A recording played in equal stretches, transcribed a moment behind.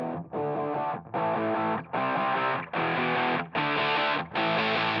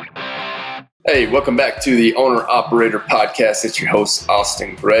Hey, welcome back to the Owner Operator Podcast. It's your host,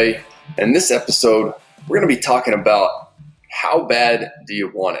 Austin Gray. And in this episode, we're going to be talking about how bad do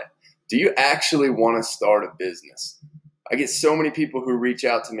you want it? Do you actually want to start a business? I get so many people who reach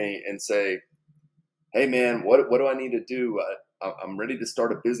out to me and say, hey man, what do I need to do? I'm ready to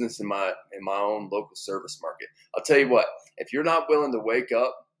start a business in my own local service market. I'll tell you what, if you're not willing to wake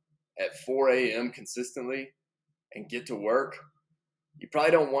up at 4 a.m. consistently and get to work, you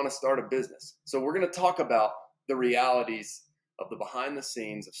probably don't want to start a business. So we're going to talk about the realities of the behind the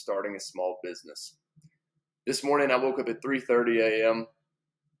scenes of starting a small business. This morning I woke up at 3:30 a.m.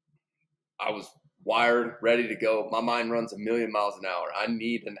 I was wired, ready to go. My mind runs a million miles an hour. I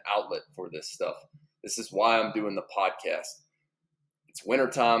need an outlet for this stuff. This is why I'm doing the podcast. It's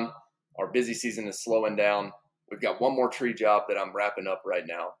wintertime. Our busy season is slowing down. We've got one more tree job that I'm wrapping up right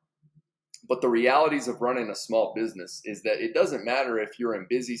now. But the realities of running a small business is that it doesn't matter if you're in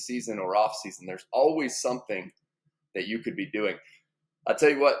busy season or off season. There's always something that you could be doing. I'll tell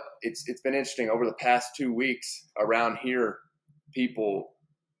you what, it's been interesting. Over the past 2 weeks around here, people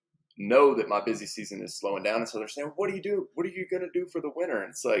know that my busy season is slowing down. And so they're saying, what do you do? What are you going to do for the winter? And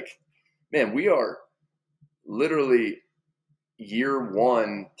it's like, man, we are literally year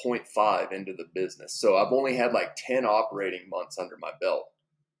 1.5 into the business. So I've only had like 10 operating months under my belt.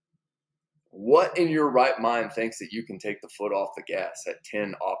 What in your right mind thinks that you can take the foot off the gas at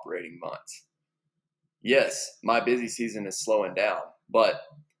 10 operating months? Yes, my busy season is slowing down, but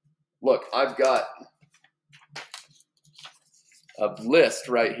look, I've got a list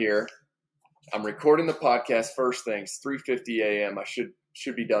right here. I'm recording the podcast first things, 3:50 a.m. I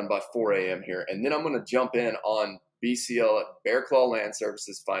should be done by 4 a.m. here. And then I'm going to jump in on BCL, Bear Claw Land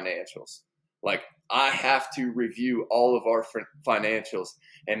Services financials. Like, I have to review all of our financials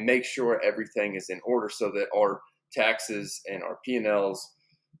and make sure everything is in order so that our taxes and our P&Ls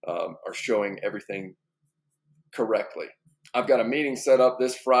are showing everything correctly. I've got a meeting set up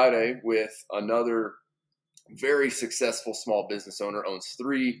this Friday with another very successful small business owner, owns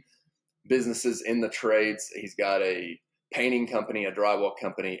 3 businesses in the trades. He's got a painting company, a drywall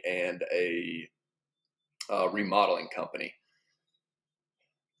company, and a remodeling company.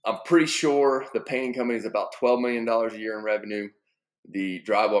 I'm pretty sure the painting company is about $12 million a year in revenue. The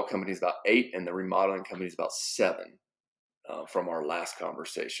drywall company is about 8, and the remodeling company is about 7 from our last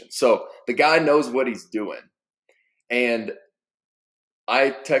conversation. So the guy knows what he's doing. And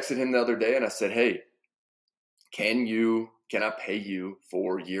I texted him the other day and I said, hey, can I pay you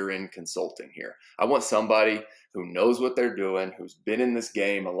for year-end consulting here? I want somebody who knows what they're doing, who's been in this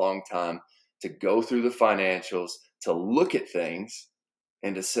game a long time, to go through the financials, to look at things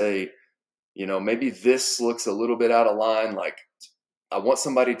and to say, maybe this looks a little bit out of line. Like, I want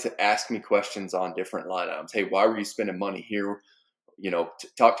somebody to ask me questions on different line items. Hey, why were you spending money here?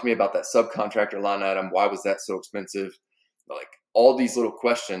 Talk to me about that subcontractor line item. Why was that so expensive? Like, all these little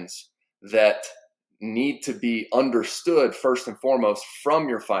questions that need to be understood first and foremost from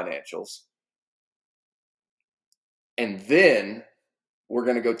your financials. And then we're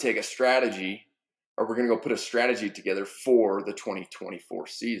going to go take a strategy, or we're going to go put a strategy together for the 2024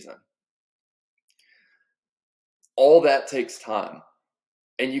 season. All that takes time.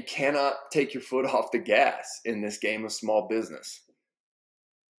 And you cannot take your foot off the gas in this game of small business.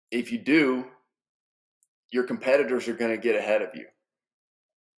 If you do, your competitors are going to get ahead of you.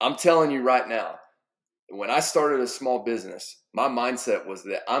 I'm telling you right now, when I started a small business, my mindset was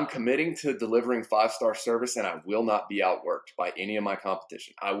that I'm committing to delivering 5-star service, and I will not be outworked by any of my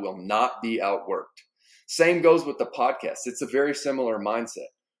competition. I will not be outworked. Same goes with the podcast. It's a very similar mindset.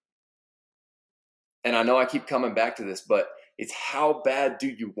 And I know I keep coming back to this, but it's how bad do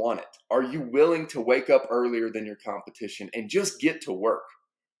you want it? Are you willing to wake up earlier than your competition and just get to work?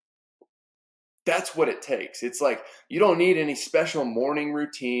 That's what it takes. It's like, you don't need any special morning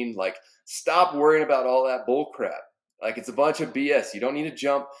routine. Like, stop worrying about all that bull crap. Like, it's a bunch of BS. You don't need to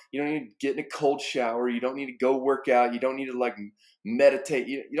jump. You don't need to get in a cold shower. You don't need to go work out. You don't need to meditate.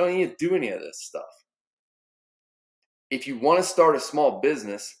 You don't need to do any of this stuff. If you want to start a small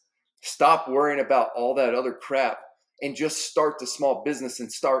business, stop worrying about all that other crap and just start the small business and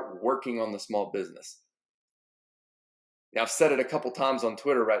start working on the small business. Now, I've said it a couple times on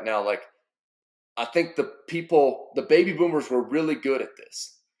Twitter right now. Like, I think the baby boomers were really good at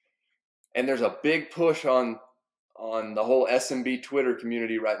this. And there's a big push on the whole SMB Twitter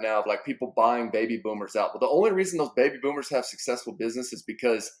community right now of like people buying baby boomers out. But the only reason those baby boomers have successful business is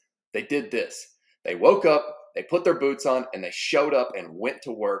because they did this. They woke up, they put their boots on, and they showed up and went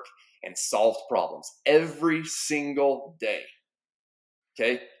to work and solved problems every single day.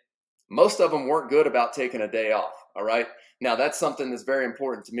 Okay? Most of them weren't good about taking a day off. All right. Now that's something that's very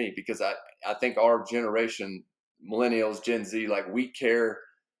important to me because I think our generation, millennials, Gen Z, like we care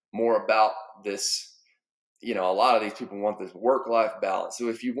more about this. A lot of these people want this work-life balance. So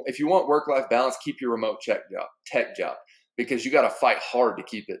if you want work-life balance, keep your remote tech job, because you got to fight hard to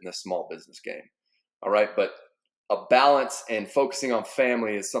keep it in this small business game. All right. But a balance and focusing on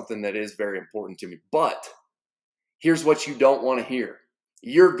family is something that is very important to me. But here's what you don't want to hear.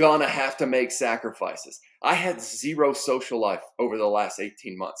 You're going to have to make sacrifices. I had zero social life over the last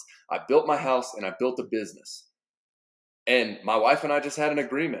 18 months. I built my house and I built a business. And my wife and I just had an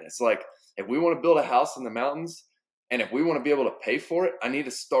agreement. It's like, if we want to build a house in the mountains and if we want to be able to pay for it, I need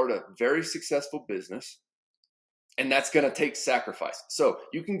to start a very successful business. And that's going to take sacrifice. So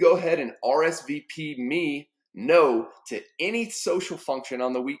you can go ahead and RSVP me no to any social function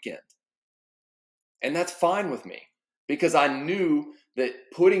on the weekend. And that's fine with me, because I knew that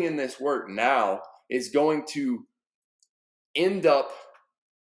putting in this work now is going to end up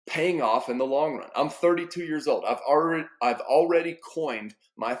paying off in the long run. I'm 32 years old. I've already coined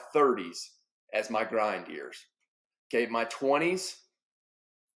my 30s as my grind years. Okay, my 20s,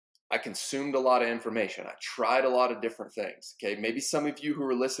 I consumed a lot of information. I tried a lot of different things. Okay, maybe some of you who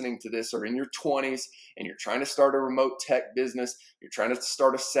are listening to this are in your 20s and you're trying to start a remote tech business. You're trying to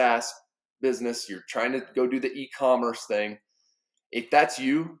start a SaaS business. You're trying to go do the e-commerce thing. If that's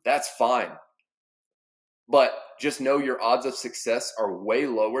you, that's fine. But just know your odds of success are way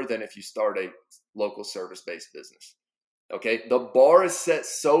lower than if you start a local service-based business. Okay, the bar is set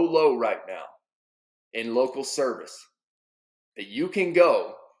so low right now in local service that you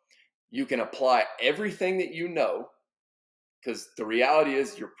can apply everything that you know, because the reality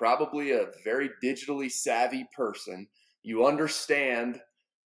is you're probably a very digitally savvy person. You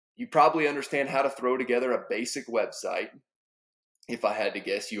probably understand how to throw together a basic website. If I had to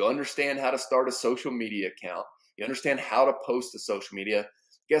guess, you understand how to start a social media account. You understand how to post to social media.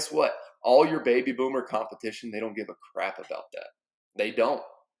 Guess what? All your baby boomer competition, they don't give a crap about that. They don't.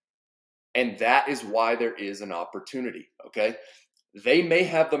 And that is why there is an opportunity, okay? They may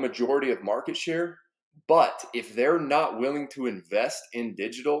have the majority of market share, but if they're not willing to invest in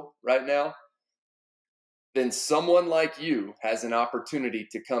digital right now, then someone like you has an opportunity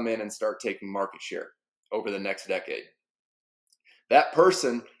to come in and start taking market share over the next decade. That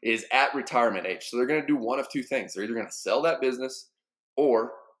person is at retirement age. So they're going to do one of two things. They're either going to sell that business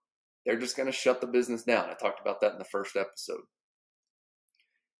or they're just going to shut the business down. I talked about that in the first episode.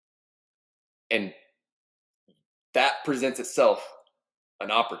 And that presents itself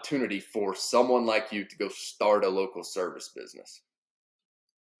an opportunity for someone like you to go start a local service business.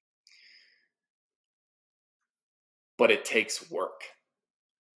 But it takes work.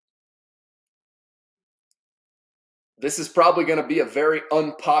 This is probably going to be a very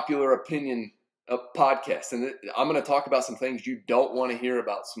unpopular opinion podcast. And I'm going to talk about some things you don't want to hear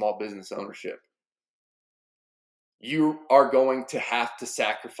about small business ownership. You are going to have to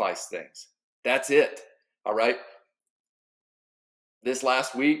sacrifice things. That's it. All right. This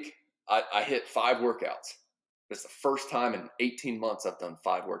last week, I hit 5 workouts. It's the first time in 18 months I've done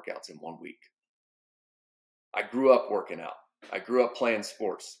 5 workouts in 1 week. I grew up working out. I grew up playing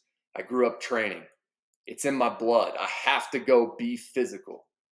sports. I grew up training. It's in my blood. I have to go be physical.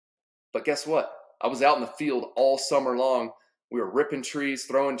 But guess what? I was out in the field all summer long. We were ripping trees,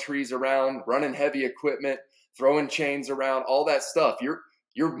 throwing trees around, running heavy equipment, throwing chains around, all that stuff.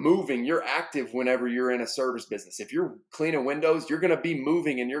 You're moving, you're active whenever you're in a service business. If you're cleaning windows, you're going to be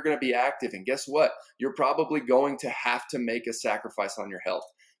moving and you're going to be active. And guess what? You're probably going to have to make a sacrifice on your health,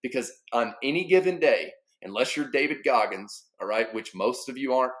 because on any given day, unless you're David Goggins, all right, which most of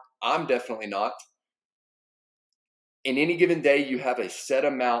you aren't, I'm definitely not. In any given day, you have a set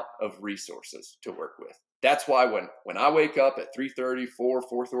amount of resources to work with. That's why when I wake up at 3:30,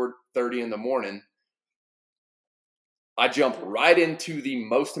 4:30 in the morning, I jump right into the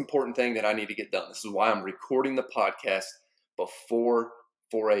most important thing that I need to get done. This is why I'm recording the podcast before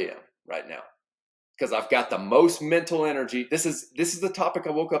 4 a.m. right now, because I've got the most mental energy. This is the topic I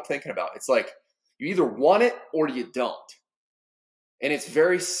woke up thinking about. It's like you either want it or you don't. And it's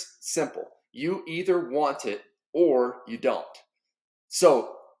very simple. You either want it or you don't.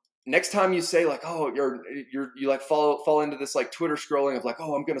 So next time you say like, oh, you like fall into this like Twitter scrolling of like,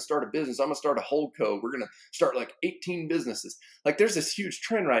 oh, I'm going to start a business. I'm going to start a holdco. We're going to start like 18 businesses. Like there's this huge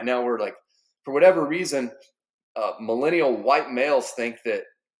trend right now where like, for whatever reason, millennial white males think that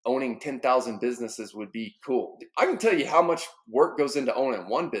owning 10,000 businesses would be cool. I can tell you how much work goes into owning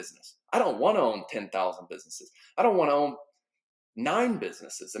one business. I don't want to own 10,000 businesses. I don't want to own 9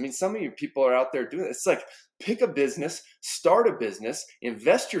 businesses. I mean, some of you people are out there doing it. It's like, pick a business, start a business,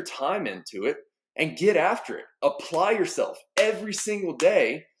 invest your time into it, and get after it. Apply yourself every single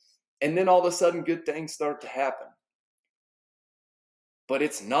day, and then all of a sudden good things start to happen. But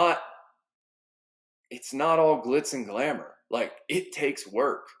it's not all glitz and glamour. Like, it takes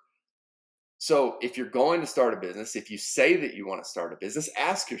work. So if you're going to start a business, if you say that you want to start a business,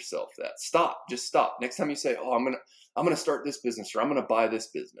 ask yourself that. Just stop. Next time you say, "Oh, I'm going to start this business," or "I'm going to buy this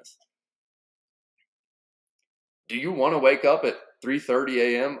business." Do you want to wake up at 3:30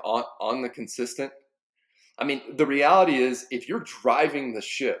 a.m. on the consistent? I mean, the reality is, if you're driving the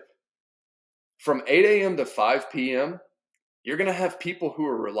ship from 8 a.m. to 5 p.m., you're going to have people who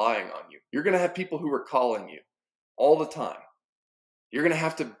are relying on you. You're going to have people who are calling you all the time. You're going to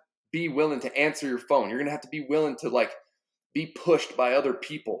have to be willing to answer your phone. You're going to have to be willing to be pushed by other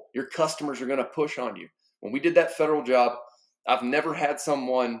people. Your customers are going to push on you. When we did that federal job, I've never had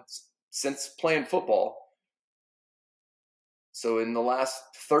someone since playing football. So in the last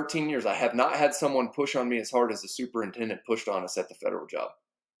 13 years, I have not had someone push on me as hard as the superintendent pushed on us at the federal job.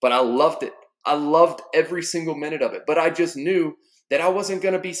 But I loved it. I loved every single minute of it. But I just knew that I wasn't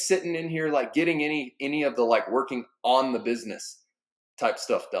going to be sitting in here getting any of the working on the business type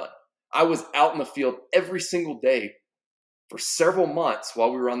stuff done. I was out in the field every single day for several months while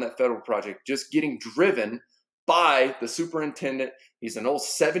we were on that federal project, just getting driven by the superintendent. He's an old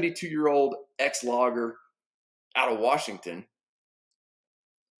 72-year-old ex-logger out of Washington.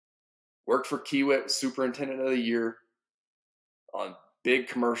 Worked for Kiewit, superintendent of the year on big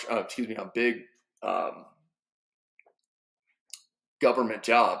government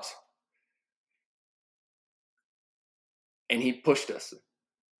jobs. And he pushed us.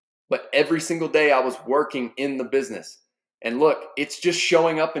 But every single day I was working in the business. And look, it's just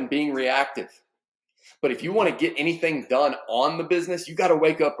showing up and being reactive. But if you want to get anything done on the business, you got to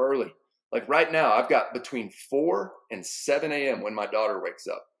wake up early. Like right now, I've got between 4 and 7 a.m. when my daughter wakes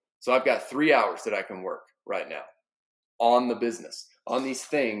up. So I've got 3 hours that I can work right now on the business, on these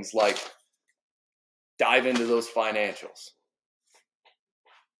things like dive into those financials.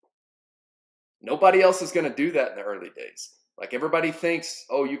 Nobody else is going to do that in the early days. Like everybody thinks,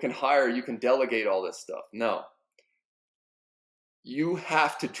 oh, you can hire, you can delegate all this stuff. No. You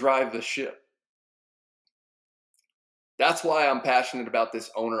have to drive the ship. That's why I'm passionate about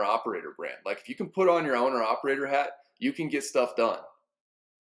this owner-operator brand. Like if you can put on your owner-operator hat, you can get stuff done.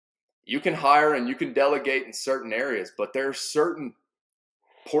 You can hire and you can delegate in certain areas, but there are certain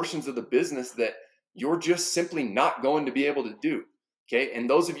portions of the business that you're just simply not going to be able to do. Okay. And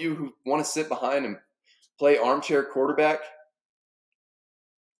those of you who want to sit behind and play armchair quarterback,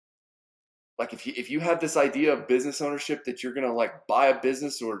 like if you have this idea of business ownership that you're going to buy a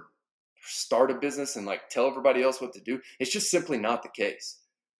business or start a business and tell everybody else what to do, it's just simply not the case.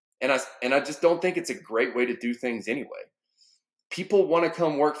 And I just don't think it's a great way to do things anyway. People want to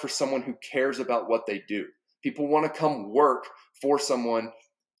come work for someone who cares about what they do. People want to come work for someone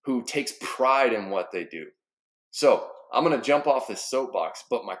who takes pride in what they do. So I'm going to jump off this soapbox,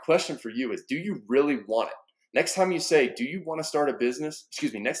 but my question for you is, do you really want it? Next time you say, do you want to start a business?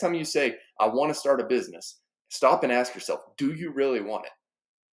 Next time you say, I want to start a business, stop and ask yourself, do you really want it?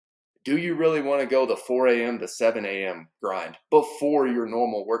 Do you really want to go the 4 a.m. to 7 a.m. grind before your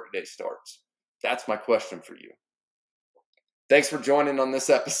normal workday starts? That's my question for you. Thanks for joining on this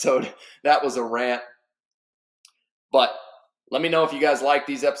episode. That was a rant. But let me know if you guys like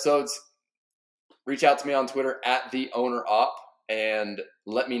these episodes. Reach out to me on Twitter @TheOwnerOp and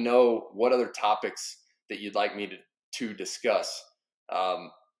let me know what other topics that you'd like me to discuss.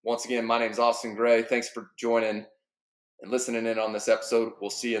 Once again, my name is Austin Gray. Thanks for joining and listening in on this episode. We'll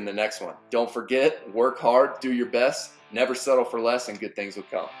see you in the next one. Don't forget, work hard, do your best, never settle for less, and good things will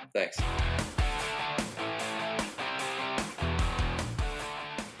come. Thanks.